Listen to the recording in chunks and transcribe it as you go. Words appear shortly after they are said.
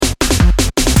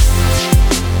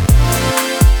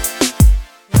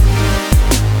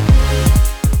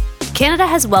Canada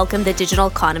has welcomed the digital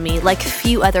economy like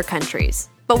few other countries,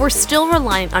 but we're still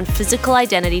reliant on physical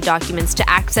identity documents to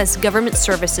access government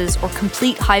services or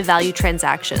complete high-value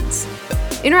transactions.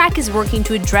 Interac is working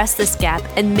to address this gap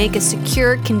and make a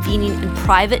secure, convenient, and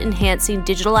private-enhancing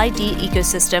digital ID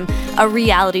ecosystem a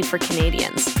reality for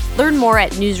Canadians. Learn more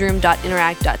at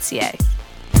newsroom.interac.ca.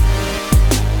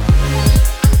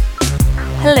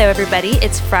 Hello, everybody.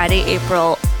 It's Friday,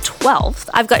 April 12th.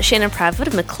 I've got Shannon Proudfoot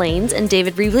of Maclean's and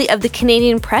David Reevely of the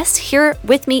Canadian Press here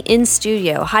with me in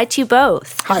studio. Hi to you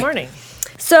both. Hi. Good morning.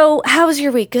 So, how was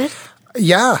your week? Good?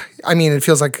 Yeah, I mean, it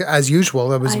feels like, as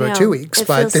usual, it was about 2 weeks,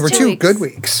 but they were 2 good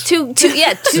weeks. Two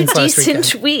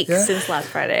decent weeks Yeah. since last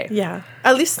Friday. Yeah.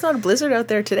 At least it's not a blizzard out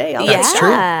there today. That's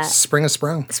true. Spring is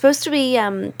sprung. It's supposed to be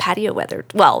patio weather.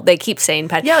 Well, they keep saying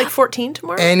patio. Yeah, like 14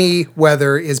 tomorrow. Any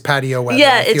weather is patio weather,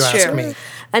 Yeah, if you it's ask true. me.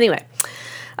 Anyway.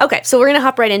 Okay, so we're going to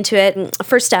hop right into it.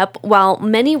 First up, while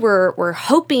many were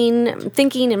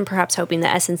thinking and perhaps hoping the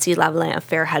SNC-Lavalin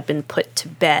affair had been put to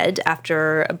bed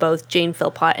after both Jane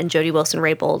Philpott and Jody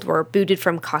Wilson-Raybould were booted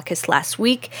from caucus last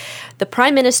week, the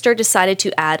Prime Minister decided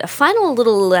to add a final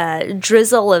little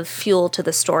drizzle of fuel to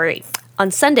the story. On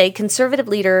Sunday, Conservative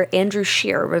leader Andrew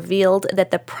Scheer revealed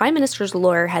that the Prime Minister's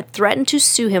lawyer had threatened to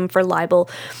sue him for libel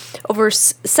over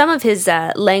some of his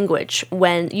language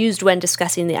when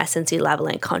discussing the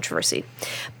SNC-Lavalin controversy,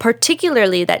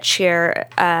 particularly that Scheer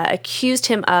accused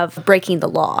him of breaking the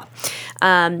law,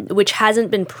 which hasn't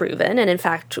been proven, and in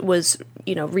fact was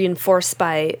reinforced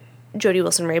by Jody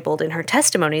Wilson-Raybould in her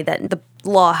testimony that the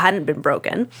law hadn't been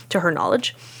broken, to her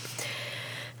knowledge.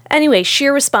 Anyway,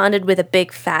 Scheer responded with a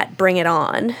big fat "bring it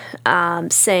on,"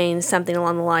 saying something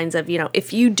along the lines of,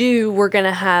 if you do, we're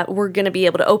gonna be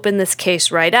able to open this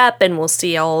case right up, and we'll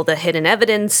see all the hidden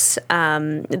evidence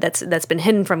that's been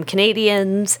hidden from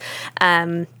Canadians.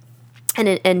 And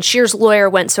Scheer's lawyer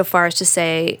went so far as to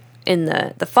say in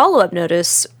the follow-up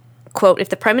notice, quote, "If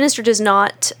the Prime Minister does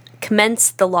not commence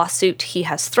the lawsuit he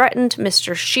has threatened,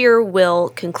 Mr. Scheer will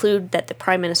conclude that the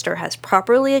Prime Minister has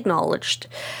properly acknowledged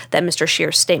that Mr.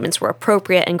 Scheer's statements were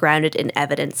appropriate and grounded in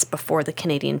evidence before the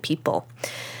Canadian people."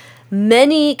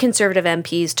 Many Conservative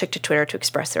MPs took to Twitter to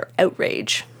express their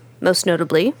outrage, most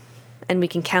notably, and we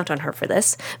can count on her for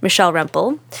this, Michelle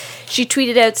Rempel. She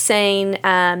tweeted out saying,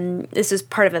 this is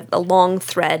part of a long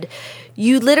thread,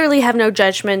 "You literally have no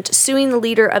judgment. Suing the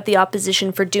leader of the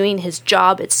opposition for doing his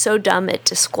job, it's so dumb it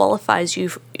disqualifies you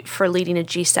for leading a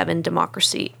G7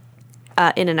 democracy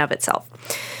in and of itself."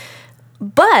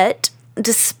 But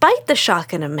despite the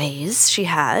shock and amaze she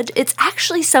had, it's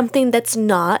actually something that's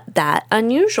not that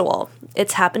unusual.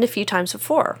 It's happened a few times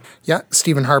before. Yeah,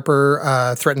 Stephen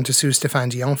Harper threatened to sue Stéphane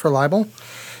Dion for libel.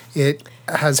 It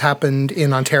has happened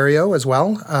in Ontario as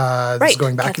well. This is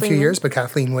going back a few years, but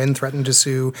Kathleen Wynne threatened to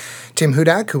sue Tim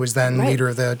Hudak, who was then leader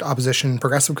of the opposition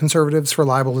Progressive Conservatives, for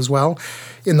libel as well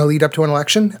in the lead up to an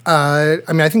election.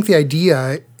 I think the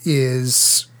idea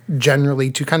is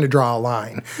generally to kind of draw a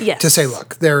line. Yes. To say,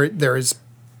 look, there is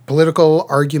political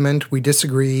argument. We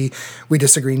disagree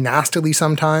nastily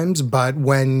sometimes, but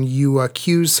when you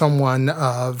accuse someone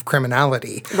of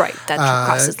criminality, Right, that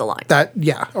crosses the line.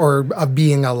 Or of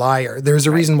being a liar. There's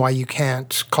a reason why you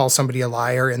can't call somebody a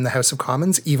liar in the House of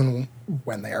Commons, even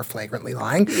when they are flagrantly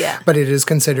lying. Yeah. But it is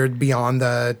considered beyond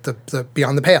the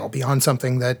beyond the pale, beyond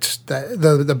something that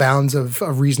the bounds of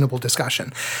reasonable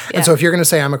discussion. Yeah. And so if you're going to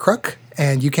say I'm a crook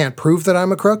and you can't prove that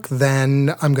I'm a crook,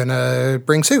 then I'm going to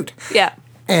bring suit. Yeah.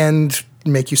 And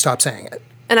make you stop saying it.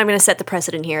 And I'm going to set the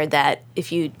precedent here that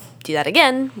if you do that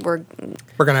again, we're going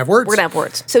to have words. We're going to have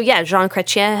words. So yeah, Jean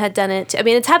Chrétien had done it. I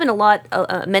mean, it's happened a lot,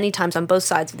 many times on both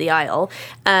sides of the aisle.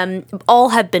 All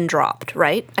have been dropped,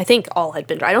 right? I think all had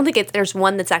been dropped. I don't think there's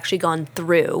one that's actually gone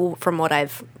through from what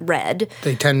I've read.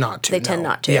 They tend not to. They tend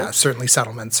not to. Yeah, certainly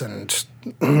settlements and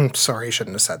sorry,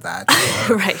 shouldn't have said that.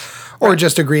 Right. Or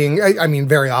just agreeing. I mean,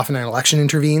 very often an election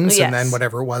intervenes Yes. and then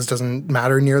whatever it was doesn't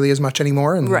matter nearly as much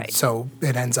anymore. And Right. so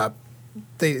it ends up,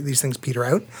 these things peter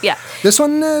out. Yeah. This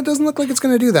one doesn't look like it's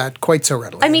going to do that quite so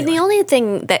readily. I mean, anyway. the only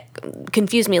thing that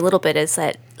confused me a little bit is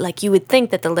that, like, you would think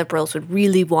that the Liberals would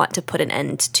really want to put an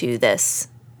end to this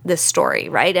story,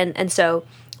 right? And so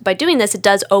by doing this, it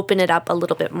does open it up a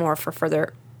little bit more for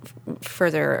further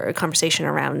conversation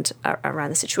around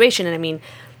the situation. And I mean,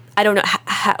 I don't know,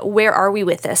 where are we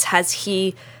with this? Has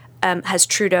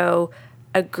Trudeau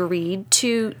agreed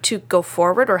to go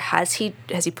forward, or has he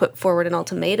put forward an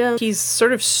ultimatum? He's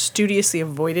sort of studiously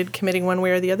avoided committing one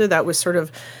way or the other. That was sort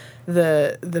of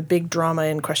the big drama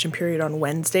in question period on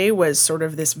Wednesday, was sort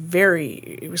of this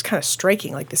it was kind of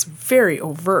striking, like this very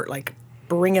overt, like,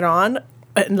 bring it on.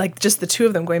 And like just the two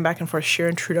of them going back and forth, Scheer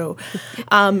and Trudeau.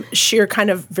 Scheer kind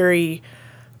of very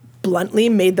bluntly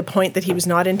made the point that he was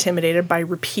not intimidated by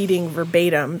repeating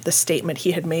verbatim the statement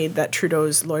he had made that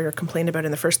Trudeau's lawyer complained about in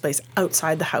the first place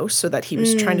outside the House, so that he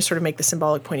was trying to sort of make the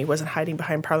symbolic point he wasn't hiding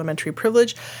behind parliamentary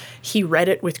privilege. He read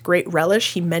it with great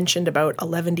relish. He mentioned about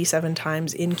 11-7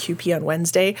 times in QP on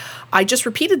Wednesday. I just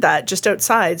repeated that just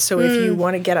outside, so if you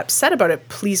want to get upset about it,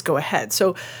 please go ahead.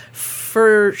 So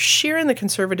for Scheer and the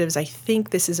Conservatives, I think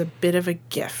this is a bit of a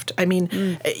gift. I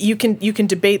mean, you can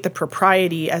debate the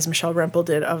propriety, as Michelle Rempel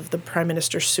did, of the Prime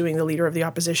Minister suing the Leader of the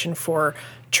Opposition for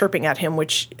chirping at him,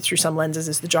 which through some lenses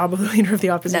is the job of the Leader of the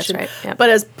Opposition. That's right. Yep. But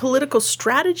as political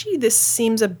strategy, this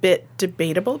seems a bit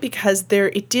debatable, because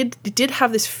it did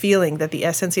have this feeling that the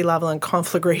SNC-Lavalin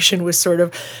conflagration was sort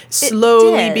of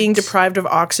slowly being deprived of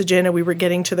oxygen, and we were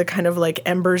getting to the kind of like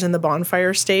embers in the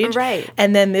bonfire stage. Right.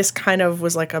 And then this kind of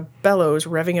was like a bellows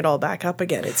revving it all back up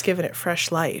again. It's given it fresh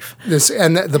life.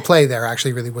 The play there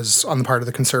actually really was on the part of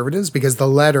the Conservatives, because the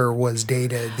letter was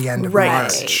dated the end of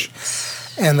March.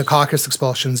 And the caucus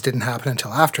expulsions didn't happen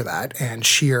until after that, and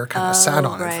Scheer kind of sat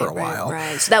on it for a while.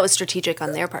 Right. So that was strategic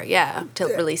on their part, to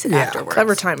release it afterwards.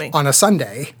 Clever timing. On a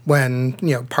Sunday, when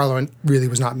Parliament really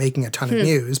was not making a ton of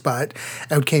news, but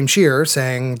out came Scheer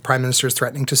saying, "Prime Minister's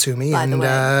threatening to sue me,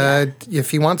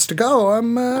 if he wants to go,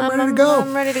 I'm ready to go."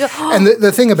 I'm ready to go. And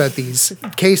the thing about these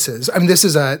cases, I mean, this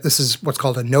is what's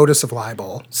called a notice of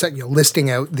libel, listing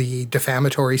out the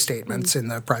defamatory statements in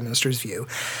the Prime Minister's view.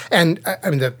 And I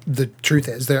mean, the truth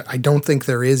is that I don't think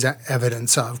there is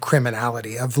evidence of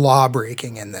criminality, of law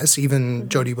breaking in this. Even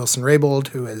Jody Wilson-Raybould,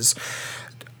 who is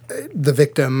the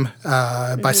victim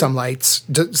by some lights,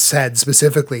 said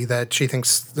specifically that she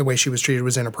thinks the way she was treated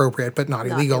was inappropriate but not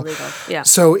illegal. Yeah.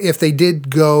 So if they did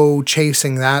go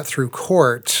chasing that through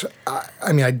court,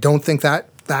 I mean, I don't think that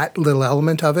little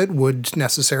element of it would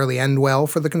necessarily end well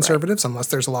for the Conservatives, unless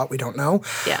there's a lot we don't know.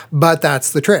 Yeah. But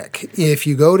that's the trick. If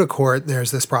you go to court,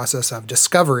 there's this process of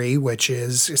discovery, which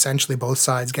is essentially both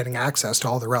sides getting access to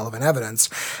all the relevant evidence.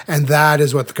 And that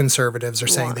is what the Conservatives are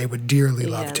saying they would dearly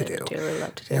love to do.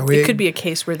 It could be a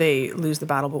case where they lose the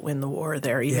battle but win the war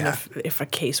there, even if a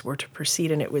case were to proceed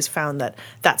and it was found that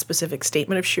that specific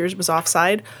statement of Scheer's was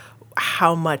offside.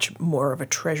 How much more of a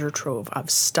treasure trove of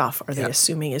stuff are they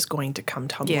assuming is going to come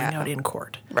tumbling out in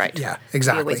court? Right. Yeah,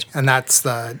 exactly. And I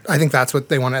think that's what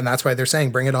they want, and that's why they're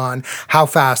saying, bring it on. How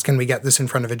fast can we get this in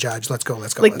front of a judge? Let's go.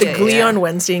 Like the glee on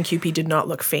Wednesday in QP did not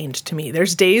look feigned to me.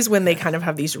 There's days when they kind of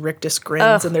have these rictus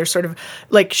grins, and they're sort of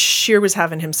like Scheer was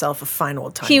having himself a fine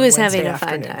old time. He was having a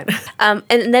fine time.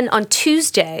 And then on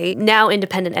Tuesday, now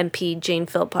independent MP Jane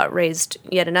Philpott raised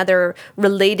yet another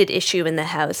related issue in the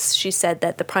House. She said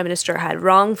that the Prime Minister had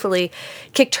wrongfully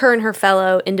kicked her and her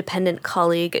fellow independent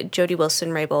colleague Jody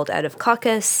Wilson-Raybould out of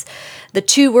caucus. The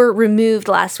two were removed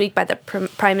last week by the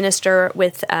Prime Minister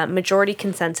with majority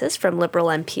consensus from Liberal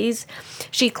MPs.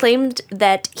 She claimed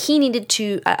that he needed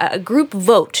a group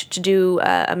vote to do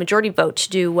a majority vote to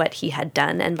do what he had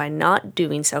done, and by not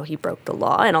doing so, he broke the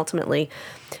law and ultimately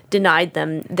denied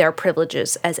them their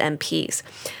privileges as MPs.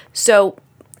 So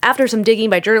after some digging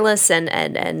by journalists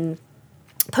and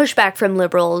pushback from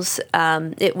Liberals,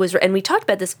 it was, and we talked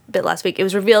about this a bit last week, it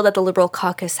was revealed that the Liberal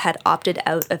caucus had opted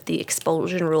out of the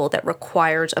expulsion rule that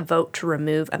requires a vote to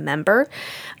remove a member.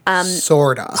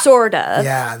 Sorta.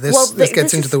 Yeah, this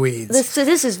gets into the weeds.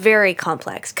 This is very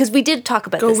complex, because we did talk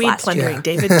about this last week. Go weed plundering,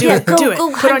 David. Do it.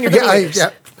 Put on your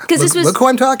look who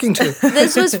I'm talking to.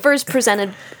 This was first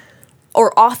presented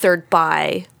or authored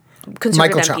by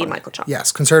Conservative MP Michael Chong.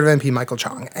 Yes, Conservative MP Michael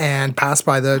Chong, and passed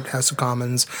by the House of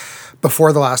Commons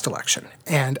before the last election.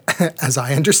 And as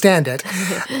I understand it,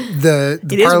 the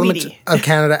Parliament of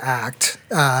Canada Act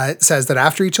says that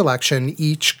after each election,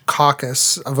 each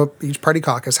party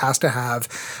caucus has to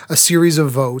have a series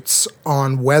of votes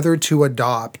on whether to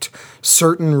adopt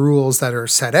certain rules that are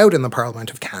set out in the Parliament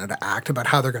of Canada Act about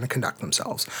how they're going to conduct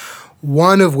themselves.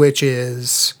 One of which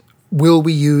is, will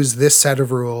we use this set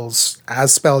of rules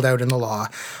as spelled out in the law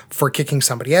for kicking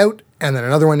somebody out? And then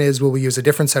another one is, will we use a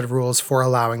different set of rules for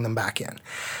allowing them back in?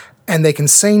 And they can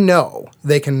say no.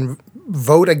 They can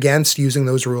vote against using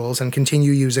those rules and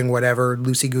continue using whatever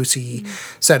loosey-goosey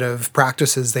set of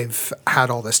practices they've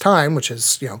had all this time, which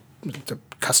is, the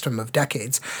custom of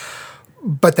decades.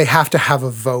 But they have to have a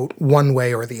vote one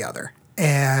way or the other.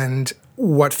 And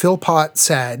what Philpott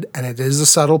said, and it is a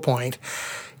subtle point,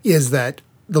 is that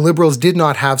the Liberals did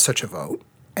not have such a vote.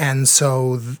 And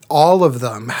so all of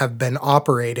them have been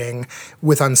operating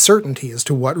with uncertainty as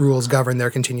to what rules govern their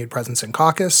continued presence in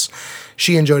caucus.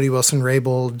 She and Jody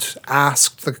Wilson-Raybould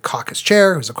asked the caucus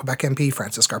chair, who's a Quebec MP,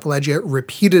 Francis Scarpaleggia,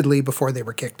 repeatedly before they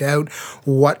were kicked out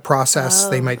what process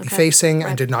they might be facing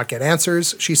and did not get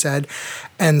answers, she said.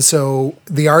 And so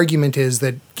the argument is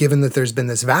that given that there's been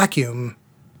this vacuum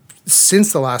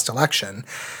since the last election,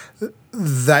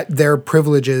 that their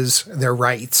privileges, their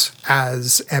rights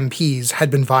as MPs had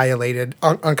been violated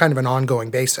on kind of an ongoing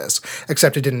basis,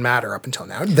 except it didn't matter up until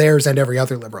now. Theirs and every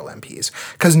other Liberal MPs,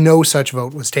 because no such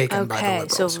vote was taken by the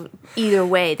Liberals. So either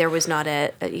way, there was not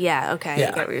I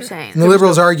get what you're saying. And the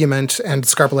Liberals' argument, and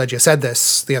Scarpaleggia said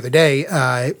this the other day,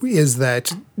 is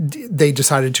that they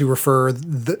decided to refer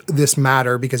this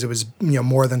matter, because it was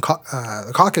more than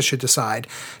the caucus should decide,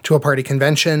 to a party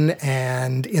convention,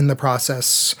 and in the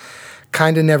process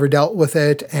kind of never dealt with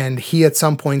it, and he at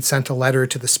some point sent a letter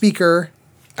to the speaker,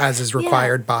 as is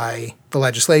required by the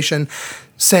legislation,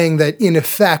 saying that in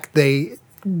effect they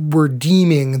were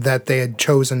deeming that they had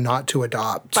chosen not to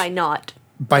adopt by not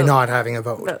having a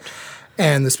vote.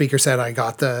 And the speaker said, I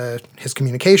got his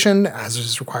communication as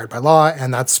is required by law,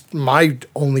 and that's my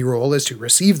only role, is to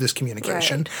receive this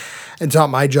communication. Right. It's not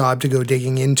my job to go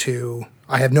digging into,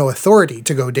 I have no authority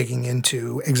to go digging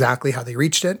into exactly how they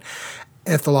reached it.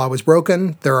 If the law was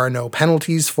broken, there are no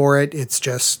penalties for it. It's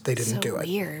just they didn't do it.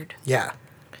 Weird. Yeah.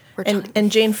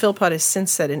 And Jane Philpott has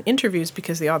since said in interviews,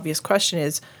 because the obvious question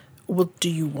is, well, do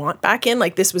you want back in?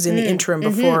 Like, this was in the interim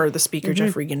before the speaker,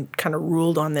 Jeff Regan, kind of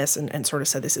ruled on this and sort of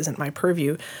said, this isn't my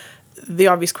purview. The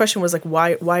obvious question was, like,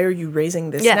 why are you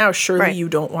raising this now? Surely you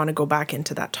don't want to go back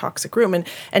into that toxic room.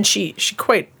 And she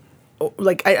quite...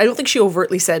 Like, I don't think she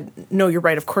overtly said, no, you're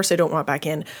right, of course I don't want back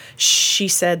in. She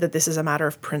said that this is a matter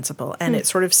of principle. And it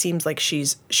sort of seems like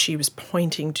she was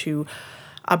pointing to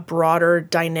a broader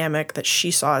dynamic that she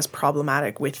saw as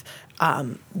problematic with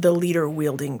the leader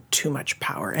wielding too much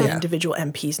power and individual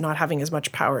MPs not having as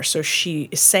much power. So she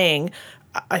is saying,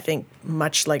 I think,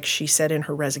 much like she said in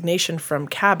her resignation from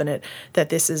cabinet, that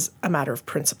this is a matter of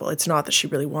principle. It's not that she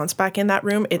really wants back in that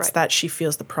room. It's that she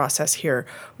feels the process here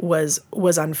was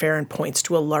unfair and points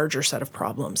to a larger set of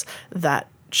problems that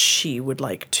she would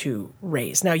like to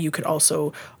raise. Now, you could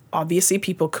also... Obviously,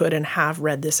 people could and have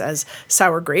read this as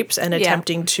sour grapes and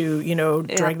attempting to,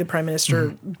 drag the Prime Minister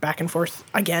back and forth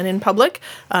again in public.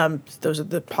 Those are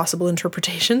the possible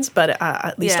interpretations, but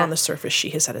at least on the surface, she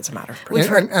has said it's a matter of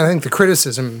principle. And I think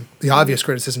the obvious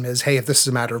criticism is, hey, if this is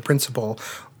a matter of principle,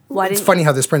 it's funny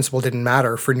how this principle didn't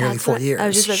matter for nearly 4 years. I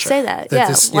was just about to say that.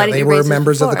 They were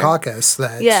members of the caucus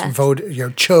that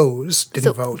chose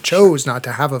not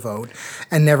to have a vote,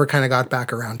 and never kind of got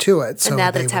back around to it. So and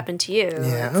now that it's happened to you.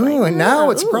 Yeah. And now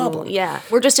it's a problem. Yeah.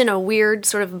 We're just in a weird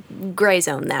sort of gray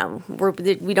zone now.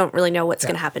 We don't really know what's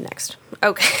going to happen next.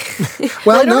 Okay.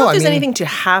 Well, I don't know if there's anything to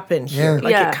happen here.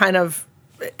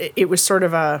 It was sort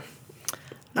of an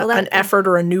effort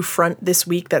or a new front this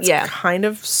week that's kind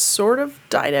of sort of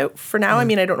died out for now. I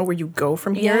mean, I don't know where you go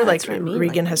from here. Yeah, like,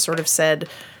 Regan has sort of said,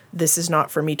 this is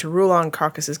not for me to rule on.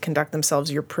 Caucuses conduct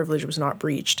themselves. Your privilege was not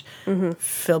breached.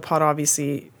 Philpott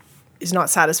obviously is not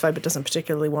satisfied but doesn't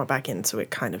particularly want back in, so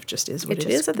it kind of just is what it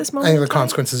is at this moment. I think the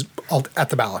consequence is at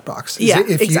the ballot box.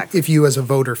 Exactly. If you as a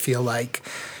voter feel like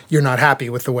you're not happy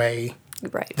with the way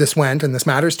this went and this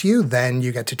matters to you, then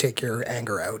you get to take your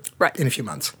anger out in a few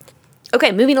months.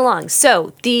 Okay, moving along.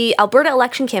 So the Alberta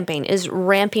election campaign is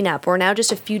ramping up. We're now just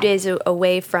a few days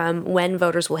away from when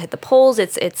voters will hit the polls.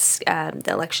 It's the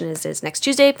election is next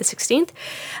Tuesday, the 16th.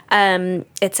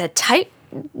 It's a tight.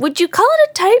 Would you call it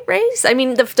a tight race? I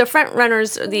mean, the front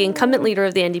runners, the incumbent leader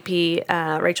of the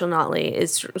NDP, Rachel Notley,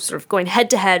 is sort of going head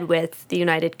to head with the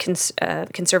United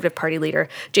Conservative Party leader,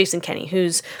 Jason Kenney,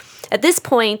 who's at this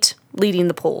point leading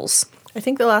the polls. I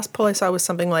think the last poll I saw was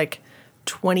something like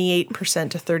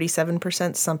 28% to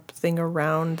 37%, something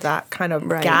around that kind of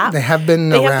gap. They have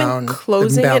been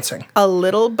closing bouncing it a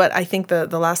little, but I think the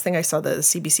last thing I saw, the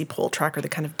CBC poll tracker, the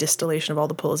kind of distillation of all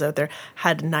the polls out there,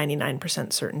 had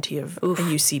 99% certainty of a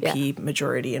UCP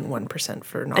majority and 1%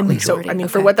 for Notley. So, I mean,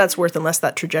 for what that's worth, unless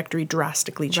that trajectory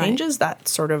drastically changes, that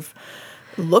sort of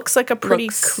looks like a pretty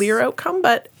clear outcome,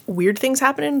 but weird things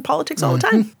happen in politics all the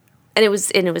time. And it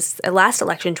was a last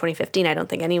election in 2015. I don't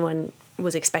think anyone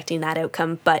was expecting that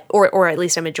outcome, but or at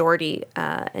least a majority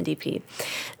NDP.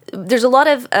 There's a lot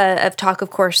of talk, of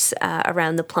course,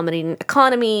 around the plummeting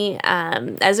economy,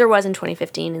 as there was in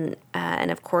 2015,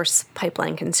 and of course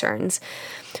pipeline concerns.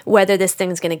 Whether this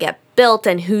thing's going to get built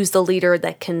and who's the leader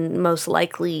that can most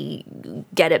likely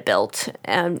get it built.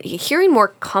 Hearing more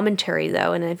commentary,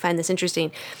 though, and I find this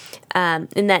interesting,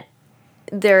 in that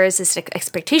there is this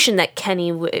expectation that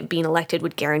Kenney being elected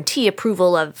would guarantee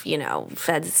approval of,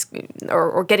 feds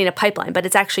or getting a pipeline. But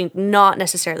it's actually not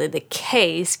necessarily the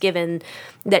case, given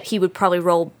that he would probably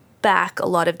roll back a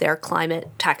lot of their climate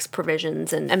tax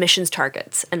provisions and emissions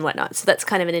targets and whatnot. So that's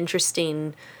kind of an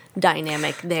interesting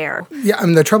dynamic there. Yeah,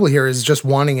 the trouble here is just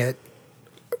wanting it.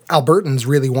 Albertans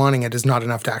really wanting it is not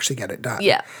enough to actually get it done.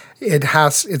 Yeah.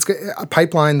 It's a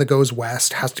pipeline that goes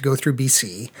west, has to go through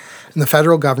BC, and the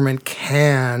federal government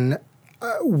can,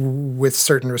 with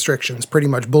certain restrictions, pretty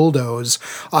much bulldoze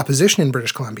opposition in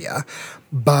British Columbia.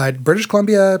 But British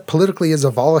Columbia politically is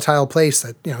a volatile place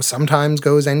that, sometimes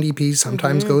goes NDP,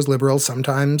 sometimes goes Liberal,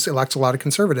 sometimes elects a lot of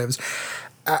Conservatives.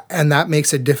 And that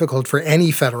makes it difficult for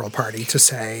any federal party to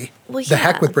say, the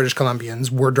heck with British Columbians,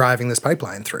 we're driving this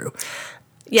pipeline through.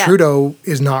 Yeah. Trudeau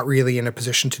is not really in a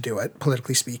position to do it,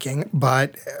 politically speaking,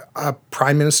 but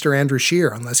Prime Minister Andrew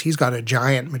Scheer, unless he's got a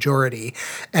giant majority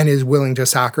and is willing to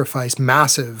sacrifice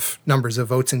massive numbers of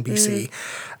votes in BC,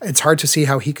 it's hard to see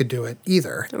how he could do it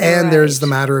either. Right. And there's the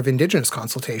matter of Indigenous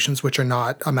consultations, which are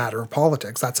not a matter of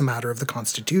politics. That's a matter of the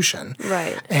Constitution.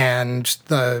 Right. And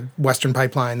the Western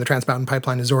Pipeline, the Trans Mountain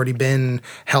Pipeline, has already been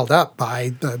held up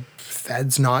by the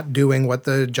feds not doing what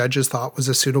the judges thought was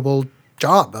a suitable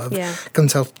job of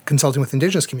consulting with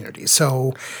Indigenous communities.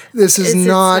 So this is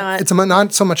not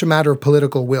so much a matter of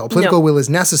political will. Political will is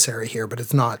necessary here, but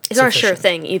it's not It's not a sure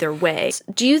thing either way.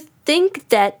 Do you think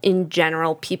that in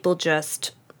general people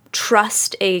just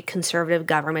trust a Conservative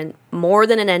government more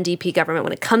than an NDP government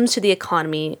when it comes to the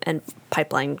economy and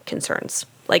pipeline concerns?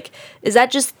 Like, is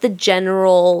that just the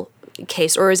general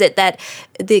case, or is it that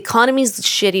the economy's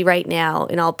shitty right now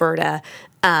in Alberta,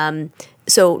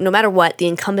 so no matter what, the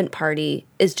incumbent party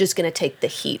is just going to take the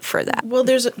heat for that? Well,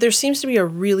 there seems to be a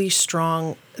really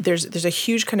strong, there's a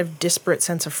huge kind of disparate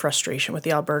sense of frustration with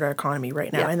the Alberta economy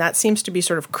right now. Yeah. And that seems to be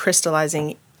sort of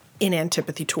crystallizing in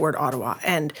antipathy toward Ottawa.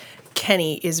 And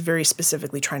Kenney is very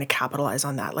specifically trying to capitalize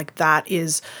on that. Like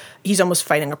he's almost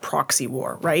fighting a proxy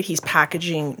war, right? He's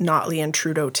packaging Notley and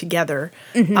Trudeau together.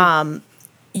 Mm-hmm.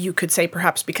 You could say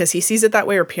perhaps because he sees it that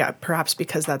way, or perhaps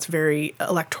because that's very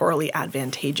electorally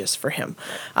advantageous for him.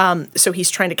 So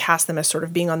he's trying to cast them as sort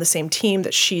of being on the same team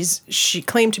that she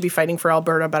claimed to be fighting for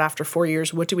Alberta, but after 4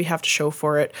 years, what do we have to show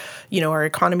for it? Our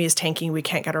economy is tanking. We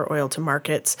can't get our oil to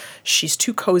markets. She's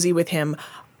too cozy with him.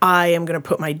 I am going to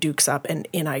put my dukes up and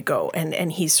in I go.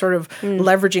 And he's sort of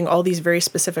leveraging all these very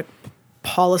specific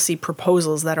policy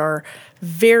proposals that are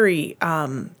very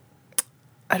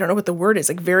I don't know what the word is,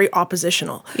 like very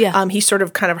oppositional. Yeah. He's sort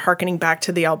of kind of hearkening back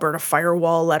to the Alberta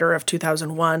Firewall letter of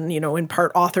 2001, in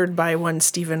part authored by one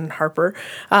Stephen Harper.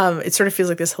 It sort of feels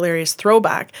like this hilarious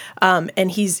throwback. And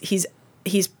he's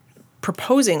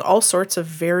proposing all sorts of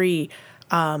very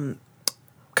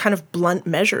kind of blunt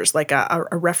measures, like a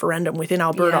referendum within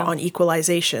Alberta on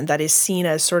equalization that is seen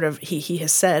as sort of, he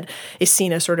has said, is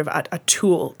seen as sort of a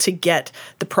tool to get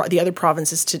the other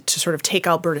provinces to sort of take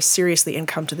Alberta seriously and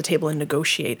come to the table and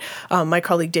negotiate. My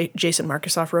colleague Jason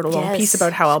Markusoff wrote a long piece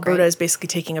about how Alberta is basically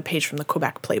taking a page from the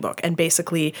Quebec playbook and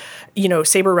basically,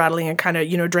 saber rattling and kind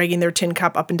of, dragging their tin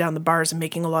cup up and down the bars and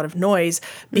making a lot of noise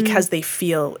because they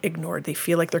feel ignored. They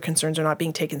feel like their concerns are not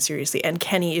being taken seriously. And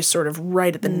Kenney is sort of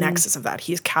right at the nexus of that.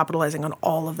 He's capitalizing on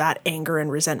all of that anger and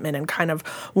resentment and kind of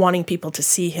wanting people to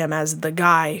see him as the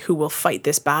guy who will fight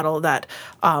this battle that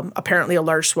apparently a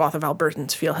large swath of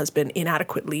Albertans feel has been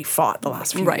inadequately fought the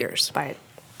last few years by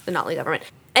the Notley government.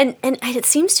 And it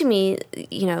seems to me,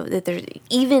 that there's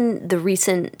even the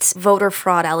recent voter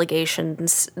fraud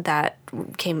allegations that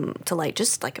came to light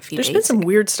just like a few days ago. There's been some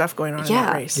weird stuff going on in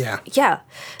that race. Yeah.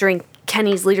 During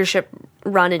Kenney's leadership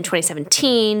run in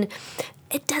 2017,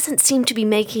 it doesn't seem to be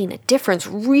making a difference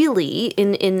really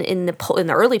in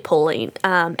the early polling,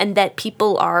 and that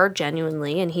people are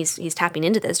genuinely, and he's tapping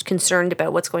into this, concerned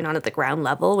about what's going on at the ground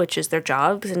level, which is their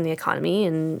jobs and the economy,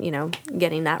 and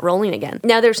getting that rolling again.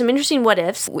 Now there's some interesting what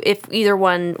ifs. If either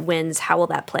one wins, how will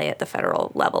that play at the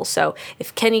federal level? So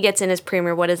if Kenney gets in as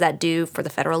premier, what does that do for the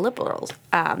federal Liberals?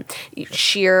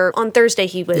 Scheer on Thursday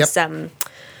he was.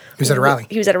 He was at a rally.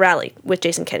 He was at a rally with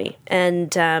Jason Kenney.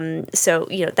 And so,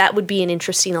 that would be an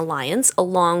interesting alliance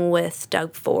along with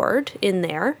Doug Ford in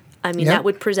there. I mean, that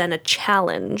would present a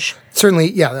challenge.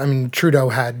 Certainly, yeah. I mean, Trudeau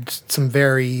had some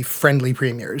very friendly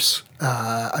premiers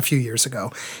a few years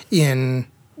ago in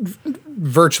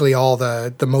virtually all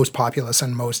the most populous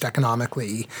and most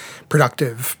economically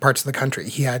productive parts of the country.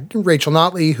 He had Rachel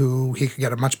Notley, who he could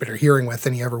get a much better hearing with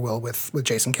than he ever will with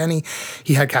Jason Kenney.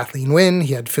 He had Kathleen Wynne.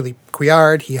 He had Philippe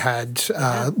Couillard. He had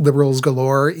Liberals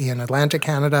galore in Atlantic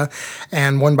Canada.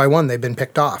 And one by one, they've been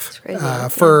picked off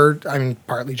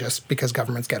partly just because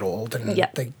governments get old and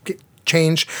they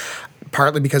change.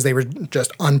 Partly because they were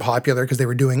just unpopular, because they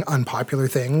were doing unpopular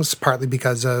things, partly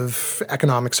because of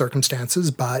economic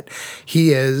circumstances. But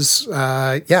he is,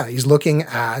 he's looking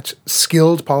at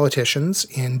skilled politicians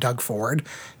in Doug Ford,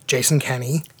 Jason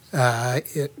Kenney,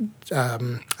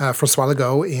 François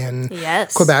Legault in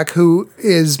Quebec, who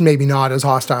is maybe not as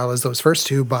hostile as those first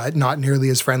two, but not nearly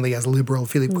as friendly as Liberal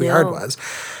Philippe Couillard was.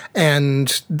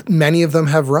 And many of them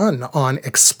have run on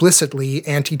explicitly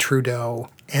anti-Trudeau,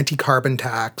 anti-carbon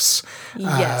tax,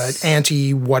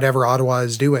 anti-whatever Ottawa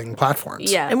is doing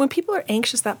platforms. Yeah. And when people are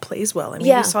anxious, that plays well. I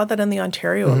mean, we saw that in the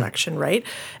Ontario election, right?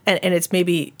 And it's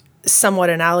maybe somewhat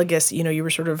analogous. You know, you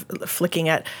were sort of flicking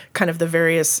at kind of the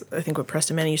various, I think what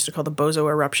Preston Manning used to call the bozo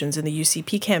eruptions in the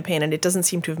UCP campaign, and it doesn't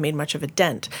seem to have made much of a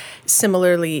dent.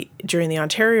 Similarly, during the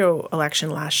Ontario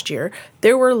election last year,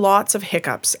 there were lots of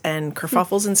hiccups and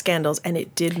kerfuffles and scandals, and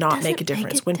it did not make a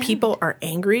difference. When people are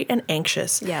angry and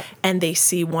anxious, and they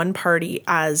see one party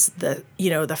as the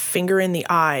finger in the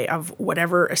eye of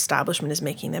whatever establishment is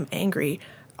making them angry,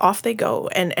 off they go.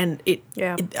 And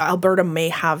Alberta may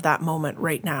have that moment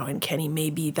right now, and Kenny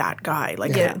may be that guy.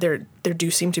 Like there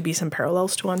do seem to be some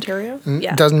parallels to Ontario.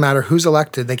 It doesn't matter who's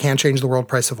elected. They can't change the world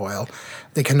price of oil.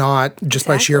 They cannot, just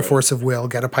by sheer force of will,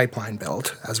 get a pipeline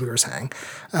built, as we were saying.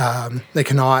 They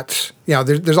cannot,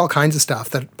 there's all kinds of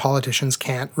stuff that politicians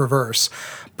can't reverse.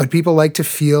 But people like to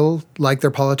feel like their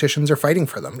politicians are fighting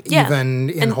for them, even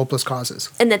in hopeless causes.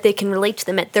 And that they can relate to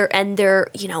them and they're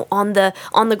on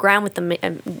the ground with them,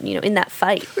 in that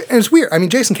fight. And it's weird. I mean,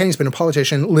 Jason Kenney's been a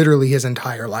politician literally his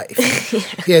entire life.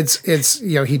 It's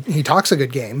he talks a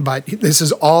good game, but this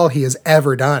is all he has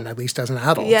ever done, at least as an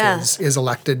adult, is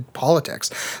elected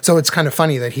politics. So it's kind of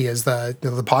funny that he is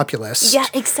the populist. Yeah,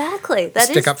 exactly.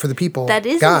 Stick up for the people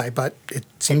guy, but it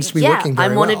seems to be working very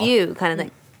well. I'm one of you kind of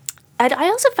thing. I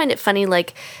also find it funny,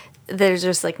 like, there's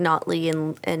just like Notley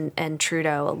and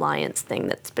Trudeau alliance thing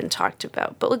that's been talked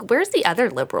about. But like, where's the other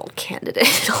Liberal candidate?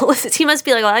 He must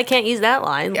be like, well, I can't use that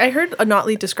line. I heard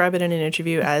Notley describe it in an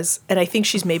interview as, and I think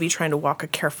she's maybe trying to walk a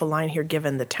careful line here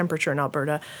given the temperature in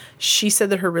Alberta. She said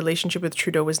that her relationship with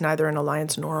Trudeau was neither an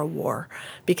alliance nor a war,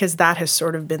 because that has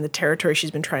sort of been the territory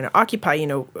she's been trying to occupy,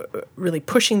 really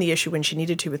pushing the issue when she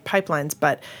needed to with pipelines.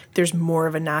 But there's more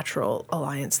of a natural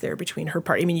alliance there between her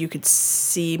party. I mean, you could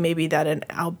see maybe that an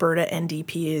Alberta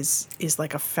NDP is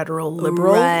like a federal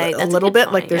Liberal, a little bit.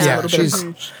 Point. Like there's a little bit.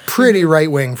 She's pretty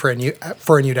right wing for a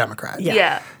new Democrat.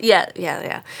 Yeah.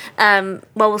 Well,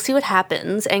 we'll see what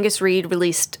happens. Angus Reid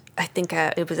released, I think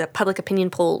it was a public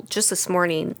opinion poll just this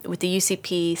morning, with the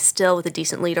UCP still with a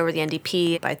decent lead over the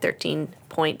NDP by 13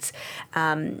 points.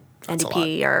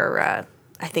 NDP are,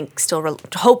 I think, still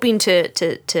hoping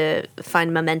to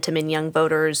find momentum in young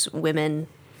voters, women,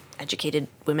 educated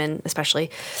women especially.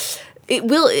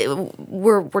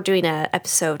 We're doing an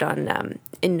episode on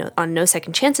No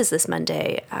Second Chances this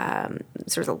Monday,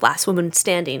 sort of the last woman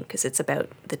standing, because it's about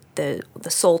the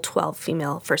sole 12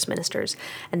 female first ministers,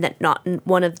 and that not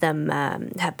one of them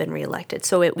have been reelected.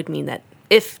 So it would mean that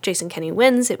if Jason Kenney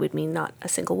wins, it would mean not a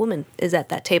single woman is at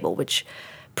that table, which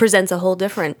presents a whole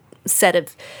different set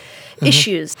of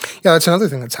issues. Yeah, that's another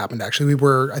thing that's happened, actually.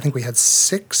 I think we had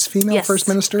 6 female first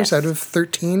ministers out of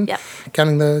 13,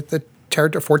 counting the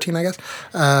 14, I guess,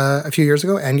 a few years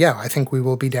ago. And I think we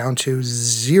will be down to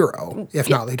 0 if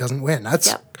Notley doesn't win.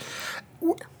 That's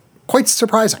quite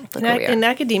surprising. In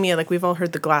academia, like, we've all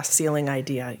heard the glass ceiling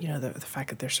idea, the fact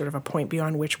that there's sort of a point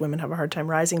beyond which women have a hard time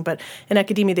rising. But in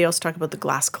academia, they also talk about the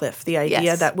glass cliff, the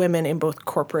idea that women in both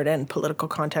corporate and political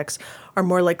contexts are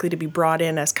more likely to be brought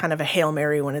in as kind of a Hail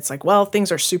Mary when it's like, well, things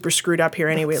are super screwed up here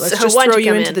anyway. Let's just throw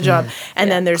you into the job.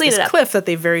 And then there's this cliff that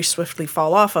they very swiftly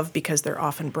fall off of because they're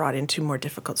often brought into more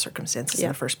difficult circumstances in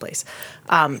the first place.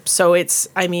 So it's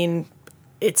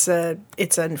a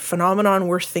phenomenon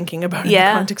worth thinking about in the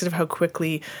context of how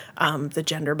quickly the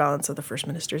gender balance of the first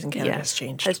ministers in Canada has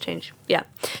changed. Yeah.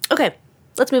 Okay,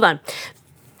 let's move on.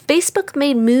 Facebook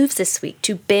made moves this week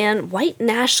to ban white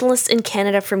nationalists in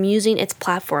Canada from using its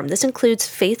platform. This includes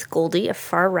Faith Goldie, a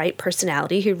far-right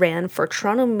personality who ran for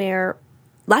Toronto mayor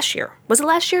last year. Was it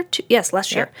last year? Yes,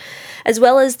 last year. As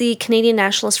well as the Canadian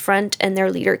Nationalist Front and their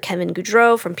leader Kevin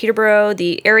Goudreau from Peterborough,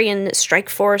 the Aryan Strike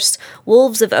Force,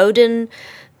 Wolves of Odin,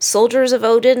 Soldiers of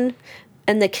Odin,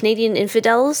 and the Canadian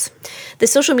Infidels. The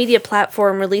social media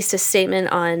platform released a statement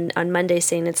on Monday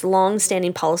saying its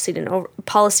long-standing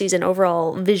policies and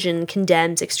overall vision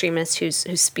condemns extremists who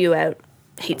spew out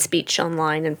hate speech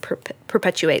online and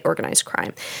perpetuate organized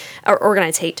crime or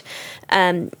organized hate.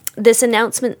 This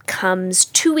announcement comes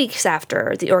 2 weeks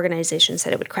after the organization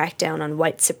said it would crack down on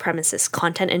white supremacist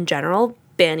content in general,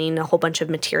 banning a whole bunch of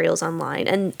materials online.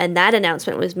 And that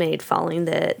announcement was made following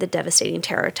the devastating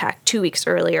terror attack 2 weeks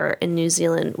earlier in New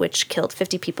Zealand, which killed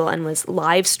 50 people and was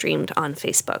live streamed on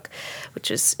Facebook, which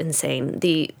is insane.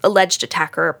 The alleged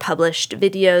attacker published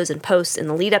videos and posts in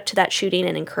the lead up to that shooting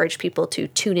and encouraged people to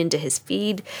tune into his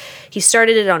feed. He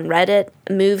started it on Reddit,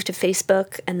 moved to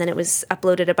Facebook, and then it was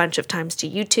uploaded a bunch of times to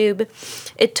YouTube.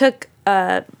 It took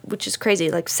which is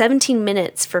crazy, like 17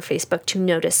 minutes for Facebook to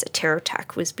notice a terror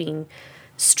attack was being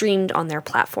streamed on their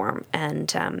platform.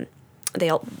 And they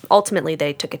ultimately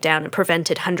took it down and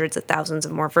prevented hundreds of thousands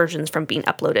of more versions from being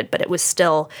uploaded. But it was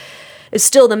still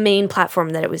the main platform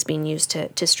that it was being used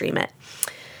to stream it.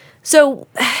 So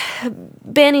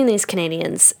banning these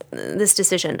Canadians, this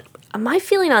decision, my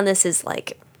feeling on this is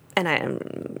like, and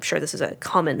I'm sure this is a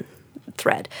common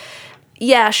thread,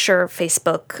 yeah, sure,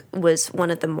 Facebook is one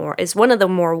of the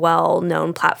more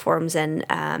well-known platforms and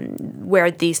where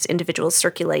these individuals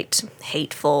circulate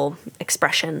hateful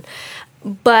expression.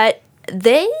 But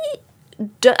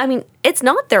it's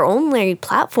not their only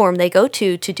platform they go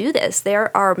to do this.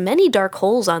 There are many dark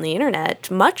holes on the internet,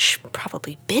 much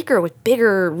probably bigger, with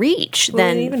bigger reach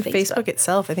than even Facebook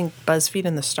itself. I think BuzzFeed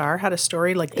and The Star had a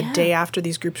story like the day after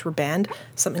these groups were banned,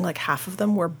 something like half of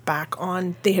them were back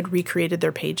on. They had recreated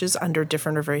their pages under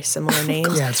different or very similar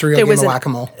names. Yeah, it's a real game of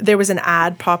whack-a-mole. There was an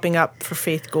ad popping up for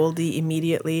Faith Goldie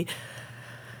immediately.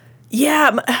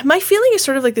 Yeah, my feeling is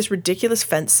sort of like this ridiculous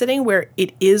fence sitting where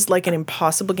it is like an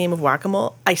impossible game of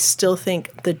whack-a-mole. I still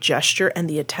think the gesture and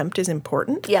the attempt is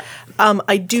important. Yep.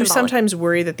 I do sometimes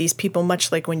worry that these people, much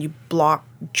like when you block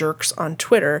jerks on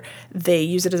Twitter, they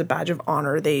use it as a badge of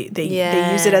honor. They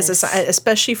use it as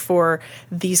especially for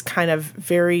these kind of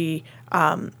very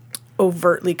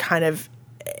overtly kind of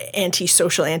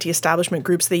anti-social, anti-establishment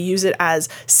groups. They use it as,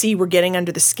 see, we're getting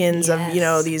under the skins of,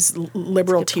 these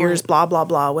liberal tiers, blah, blah,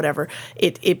 blah, whatever.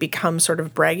 It becomes sort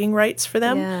of bragging rights for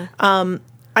them. Yeah.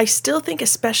 I still think,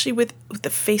 especially with the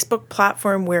Facebook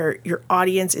platform where your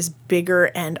audience is bigger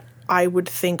and I would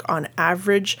think on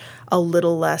average a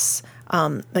little less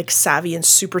savvy and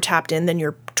super tapped in than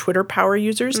your Twitter power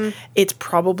users, it's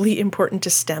probably important to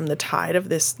stem the tide of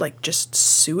this just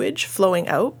sewage flowing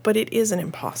out, but it is an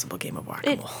impossible game of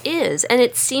whack-a-mole. It is, and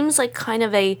it seems like kind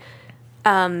of a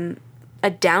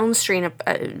downstream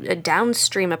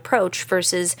approach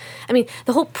versus,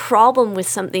 the whole problem with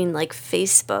something like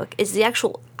Facebook is the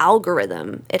actual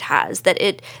algorithm it has, that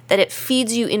it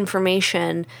feeds you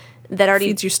information that already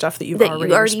feeds you stuff that you've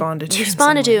already responded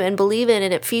to and believe in,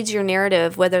 and it feeds your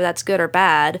narrative, whether that's good or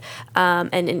bad,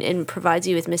 and provides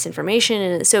you with misinformation.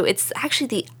 And so it's actually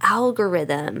the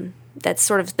algorithm that's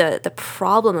sort of the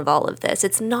problem of all of this.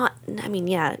 It's not,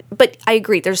 but I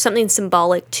agree. There's something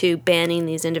symbolic to banning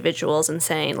these individuals and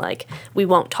saying, like, we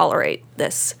won't tolerate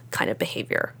this kind of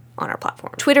behavior on our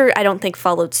platform. Twitter, I don't think,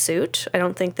 followed suit. I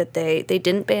don't think that they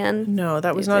didn't ban. No,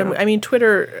 that was not.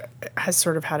 Twitter has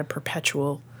sort of had a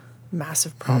perpetual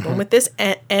massive problem with this.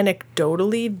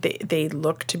 Anecdotally, they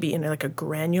look to be in a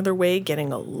granular way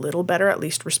getting a little better, at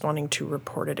least responding to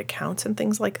reported accounts and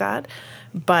things like that.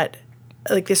 But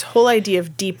this whole idea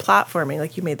of deplatforming,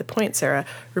 like you made the point, Sarah,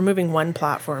 removing one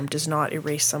platform does not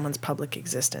erase someone's public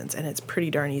existence, and it's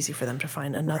pretty darn easy for them to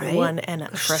find another one and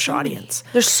a fresh audience.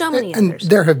 There's so many others.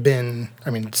 And there have been,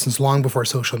 since long before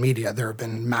social media, there have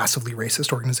been massively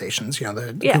racist organizations.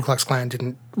 The Ku Klux Klan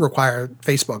didn't require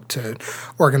Facebook to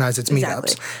organize its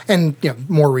meetups. And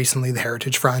more recently, the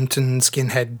Heritage Front and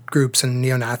skinhead groups and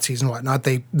neo-Nazis and whatnot,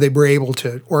 they were able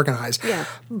to organize. Yeah.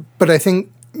 But I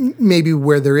think maybe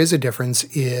where there is a difference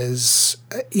is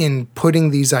in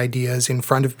putting these ideas in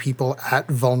front of people at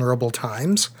vulnerable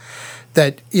times.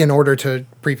 That in order to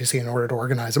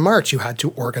organize a march, you had to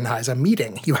organize a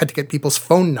meeting. You had to get people's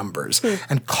phone numbers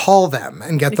and call them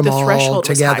and get them all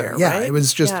together. Right? It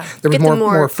was just there was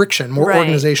more friction, more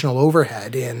organizational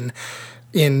overhead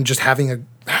in just having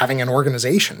an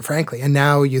organization, frankly. And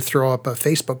now you throw up a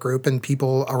Facebook group and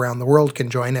people around the world can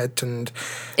join it. And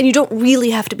you don't really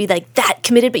have to be that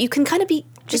committed, but you can kind of be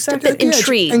just a bit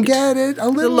intrigued. And get it a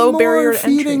little low more barrier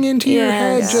feeding into your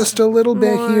head, just a little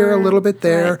bit here, a little bit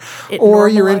there. Right. Or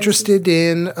you're interested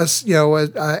in,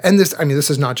 and this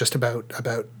is not just about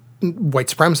white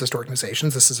supremacist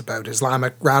organizations. This is about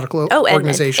Islamic radical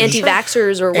organizations. And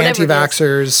anti-vaxxers or whatever.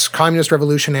 Anti-vaxxers, communist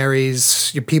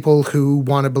revolutionaries, people who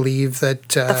want to believe that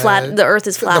the Earth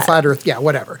is flat. The flat Earth,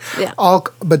 whatever. Yeah.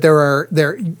 But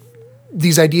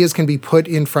these ideas can be put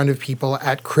in front of people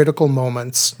at critical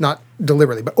moments, not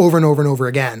deliberately, but over and over and over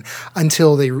again,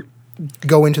 until they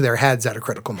go into their heads at a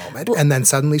critical moment, and then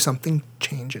suddenly something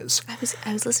changes.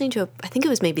 I was listening to I think it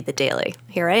was maybe The Daily.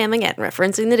 Here I am again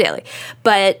referencing The Daily,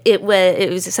 but it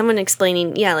was someone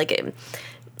explaining,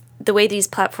 the way these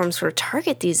platforms sort of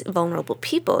target these vulnerable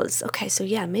people is, okay, so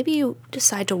yeah, maybe you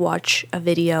decide to watch a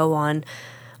video on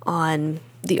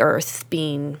the Earth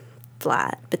being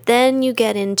flat, but then you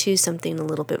get into something a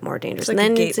little bit more dangerous. It's like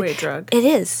and then a gateway drug. It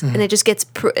is, and it just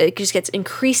gets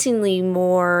increasingly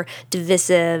more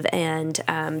divisive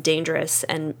and dangerous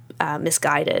and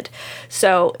misguided.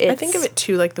 So I think of it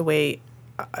too like the way,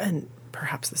 and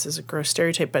perhaps this is a gross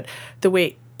stereotype, but the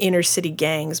way inner city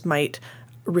gangs might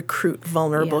recruit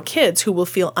vulnerable kids who will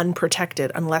feel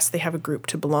unprotected unless they have a group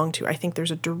to belong to. I think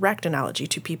there's a direct analogy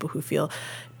to people who feel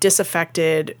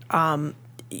disaffected,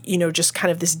 just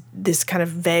kind of this kind of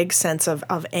vague sense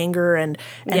of anger and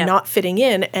not fitting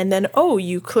in. And then,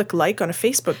 you click like on a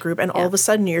Facebook group and all of a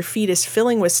sudden your feed is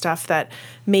filling with stuff that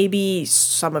maybe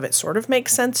some of it sort of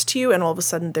makes sense to you. And all of a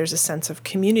sudden there's a sense of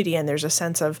community and there's a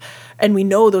sense of, and we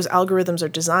know those algorithms are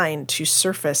designed to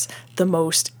surface the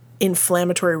most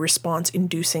inflammatory response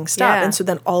inducing stuff. And so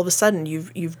then all of a sudden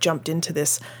you've jumped into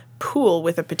this pool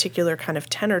with a particular kind of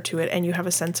tenor to it and you have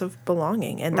a sense of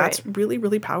belonging, and that's really,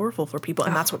 really powerful for people,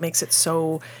 and that's what makes it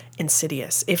so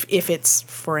insidious if it's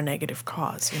for a negative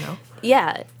cause,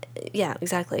 Yeah,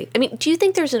 exactly. I mean, do you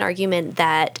think there's an argument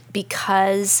that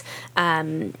because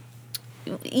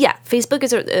Facebook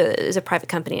is a private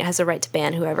company, it has the right to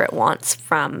ban whoever it wants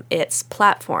from its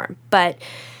platform, but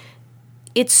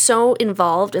it's so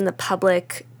involved in the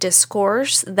public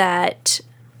discourse that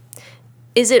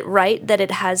is it right that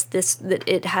it has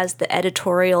the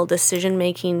editorial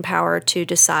decision-making power to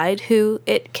decide who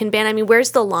it can ban? I mean,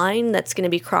 where's the line that's going to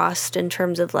be crossed in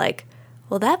terms of like,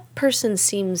 well, that person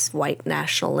seems white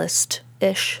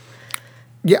nationalist-ish?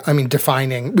 Yeah, I mean,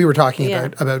 defining. We were talking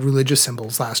about religious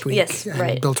symbols last week. Yes, and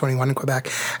right. Bill 21 in Quebec.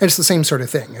 And it's the same sort of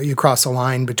thing. You cross a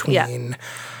line between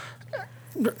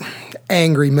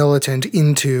angry militant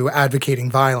into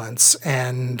advocating violence,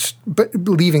 but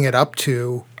leaving it up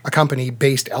to a company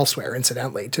based elsewhere,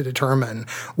 incidentally, to determine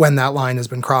when that line has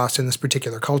been crossed in this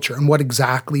particular culture and what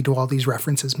exactly do all these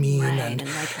references mean, and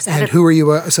who are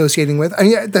you associating with. I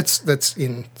mean, that's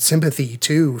in sympathy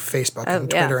to Facebook and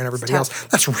Twitter and everybody else.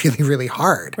 That's really, really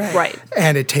hard. Right.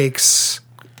 And it takes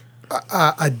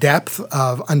a depth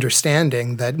of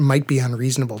understanding that might be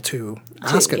unreasonable to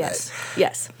ask of it.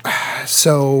 Yes.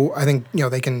 So I think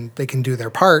they can do their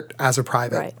part as a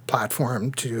private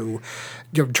platform to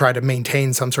try to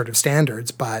maintain some sort of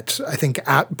standards, but I think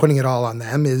putting it all on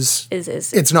them is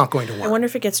it's not going to work. I wonder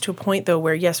if it gets to a point though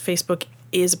where Facebook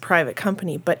is a private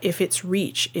company, but if its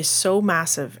reach is so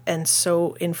massive and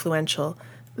so influential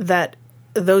that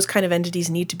those kind of entities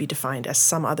need to be defined as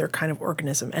some other kind of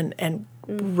organism and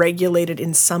regulated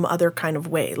in some other kind of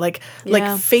way. Like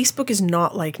Facebook is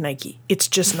not like Nike. It's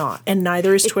just not. And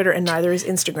neither is Twitter and neither is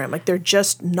Instagram. Like they're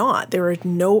just not. There are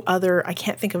no other, I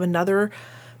can't think of another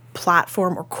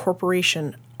platform or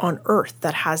corporation on earth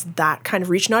that has that kind of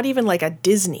reach, not even like a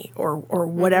Disney or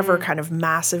whatever kind of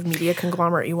massive media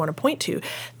conglomerate you want to point to,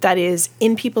 that is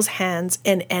in people's hands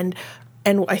and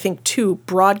I think, too,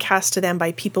 broadcast to them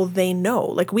by people they know.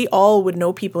 Like, we all would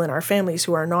know people in our families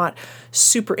who are not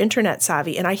super internet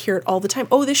savvy, and I hear it all the time.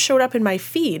 Oh, this showed up in my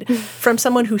feed from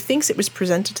someone who thinks it was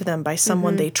presented to them by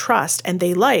someone they trust and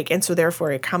they like, and so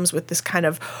therefore it comes with this kind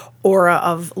of aura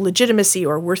of legitimacy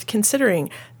or worth considering.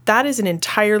 That is an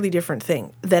entirely different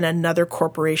thing than another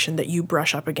corporation that you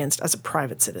brush up against as a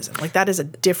private citizen. Like, that is a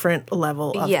different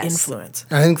level of influence.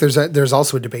 I think there's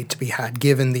also a debate to be had,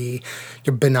 given the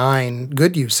benign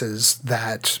good uses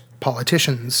that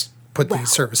politicians put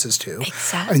these services to.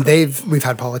 Exactly. And we've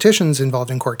had politicians involved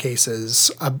in court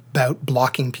cases about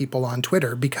blocking people on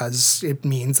Twitter because it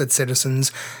means that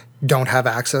citizens don't have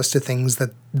access to things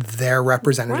that their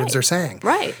representatives are saying.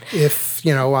 Right. If,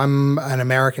 I'm an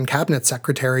American cabinet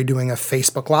secretary doing a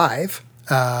Facebook Live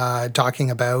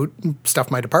talking about stuff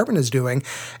my department is doing,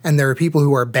 and there are people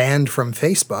who are banned from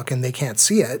Facebook and they can't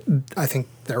see it, I think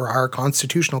there are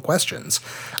constitutional questions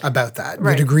about that.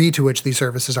 The degree to which these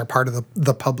services are part of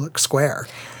the public square.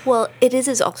 Well, it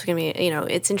is also going to be,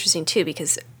 it's interesting too,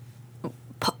 because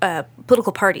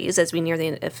political parties, as we near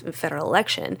the federal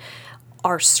election,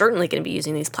 are certainly going to be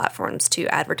using these platforms to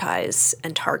advertise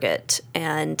and target,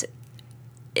 and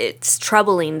it's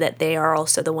troubling that they are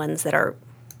also the ones that are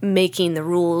making the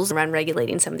rules around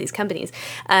regulating some of these companies.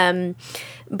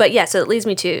 But yeah, so it leads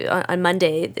me to, on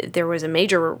Monday, there was a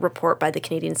major report by the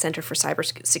Canadian Centre for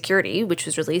Cybersecurity, which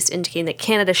was released, indicating that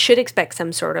Canada should expect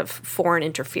some sort of foreign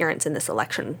interference in this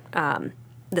election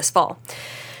this fall.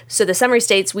 So the summary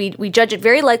states, we judge it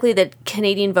very likely that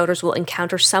Canadian voters will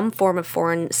encounter some form of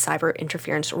foreign cyber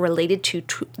interference related to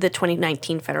the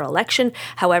 2019 federal election.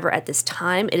 However, at this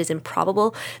time, it is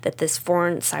improbable that this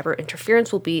foreign cyber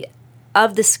interference will be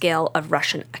of the scale of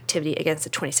Russian activity against the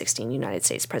 2016 United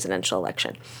States presidential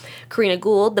election. Karina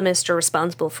Gould, the minister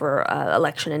responsible for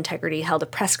election integrity, held a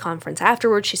press conference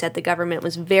afterwards. She said the government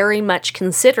was very much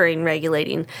considering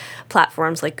regulating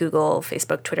platforms like Google,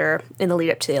 Facebook, Twitter in the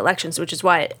lead up to the elections, which is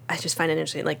why I just find it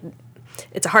interesting. Like,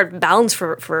 it's a hard balance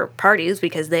for parties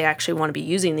because they actually want to be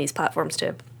using these platforms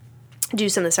to do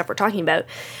some of the stuff we're talking about.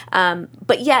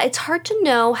 But yeah, it's hard to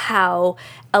know how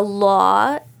a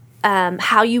law,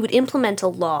 how you would implement a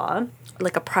law,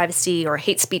 like a privacy or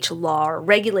hate speech law, or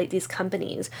regulate these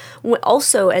companies.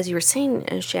 Also, as you were saying,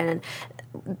 Shannon,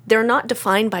 they're not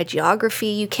defined by geography.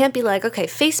 You can't be like, okay,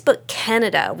 Facebook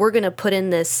Canada, we're going to put in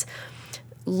this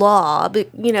law, but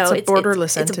it's a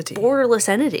borderless entity. It's a borderless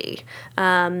entity.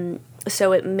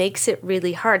 So it makes it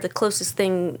really hard. The closest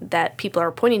thing that people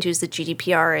are pointing to is the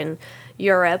GDPR in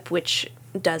Europe, which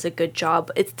does a good job.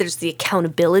 There's the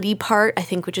accountability part, I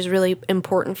think, which is really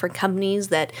important for companies,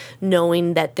 that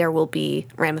knowing that there will be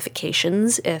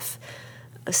ramifications if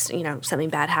something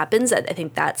bad happens. I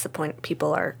think that's the point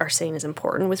people are saying is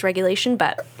important with regulation.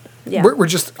 But yeah, we're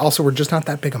just not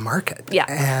that big a market. Yeah,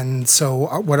 and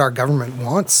so what our government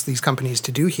wants these companies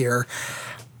to do here.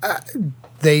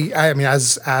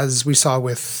 As we saw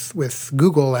with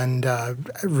Google and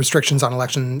restrictions on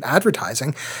election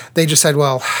advertising, they just said,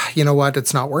 well, you know what,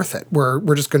 it's not worth it.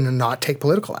 We're just going to not take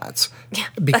political ads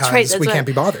because we can't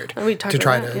be bothered to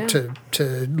try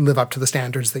to live up to the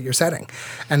standards that you're setting.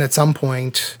 And at some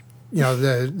point,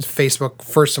 the Facebook,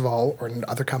 first of all, or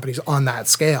other companies on that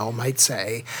scale might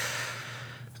say,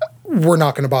 we're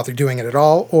not going to bother doing it at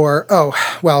all, or,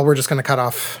 we're just going to cut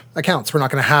off accounts. We're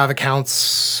not going to have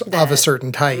accounts of a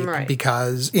certain type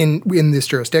because in this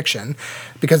jurisdiction,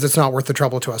 because it's not worth the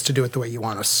trouble to us to do it the way you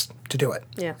want us to do it.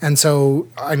 Yeah. And so,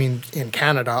 in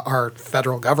Canada, our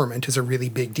federal government is a really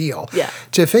big deal. Yeah.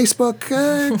 To Facebook,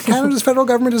 Canada's federal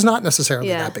government is not necessarily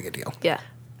that big a deal. Yeah.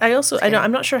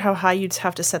 I'm not sure how high you'd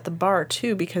have to set the bar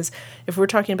too, because if we're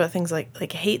talking about things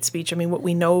like hate speech, what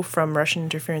we know from Russian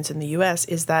interference in the U.S.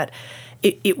 is that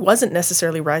it wasn't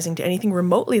necessarily rising to anything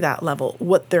remotely that level.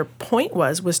 What their point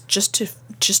was just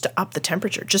to up the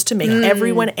temperature, just to make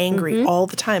everyone angry all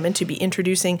the time, and to be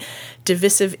introducing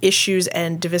divisive issues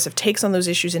and divisive takes on those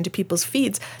issues into people's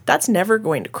feeds. That's never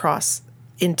going to cross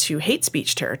into hate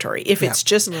speech territory if it's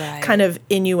just kind of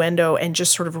innuendo and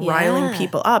just sort of riling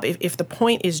people up. If the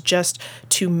point is just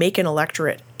to make an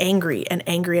electorate angry and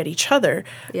angry at each other,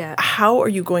 how are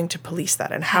you going to police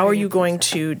that? And how are you going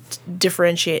to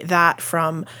differentiate that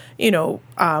from,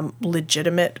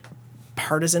 legitimate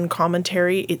partisan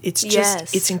commentary? It's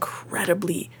just, it's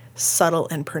incredibly subtle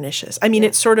and pernicious.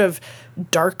 It's sort of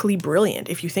darkly brilliant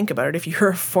if you think about it. If you're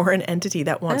a foreign entity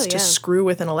that wants to screw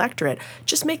with an electorate,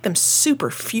 just make them super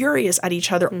furious at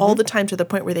each other all the time, to the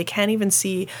point where they can't even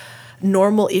see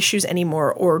normal issues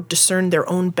anymore or discern their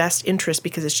own best interest,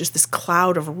 because it's just this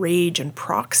cloud of rage and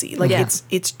proxy.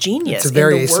 It's genius. It's a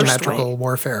very asymmetrical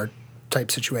warfare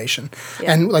type situation.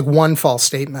 Yeah. And one false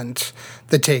statement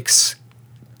that takes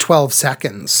 12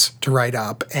 seconds to write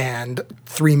up and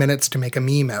 3 minutes to make a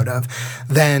meme out of,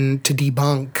 then to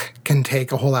debunk can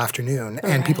take a whole afternoon,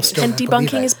 and people still don't believe it. And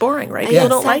debunking is boring, right? People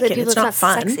don't like it. It's not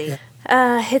fun. Sexy.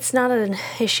 It's not an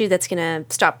issue that's going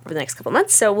to stop for the next couple of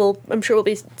months, so I'm sure we'll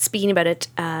be speaking about it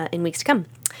in weeks to come.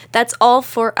 That's all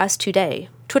for us today.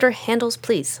 Twitter handles,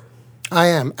 please. I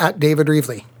am at David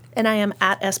Reevely. And I am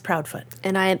at S. Proudfoot.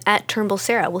 And I am at Turnbull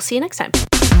Sarah. We'll see you next time.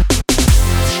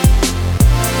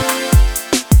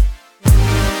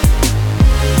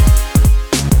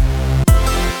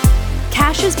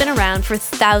 Cash has been around for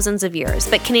thousands of years,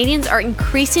 but Canadians are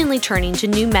increasingly turning to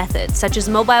new methods such as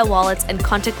mobile wallets and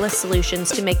contactless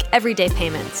solutions to make everyday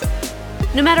payments.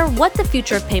 No matter what the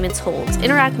future of payments holds,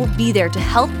 Interact will be there to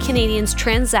help Canadians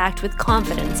transact with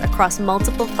confidence across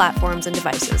multiple platforms and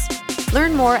devices.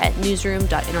 Learn more at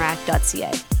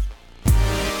newsroom.interact.ca.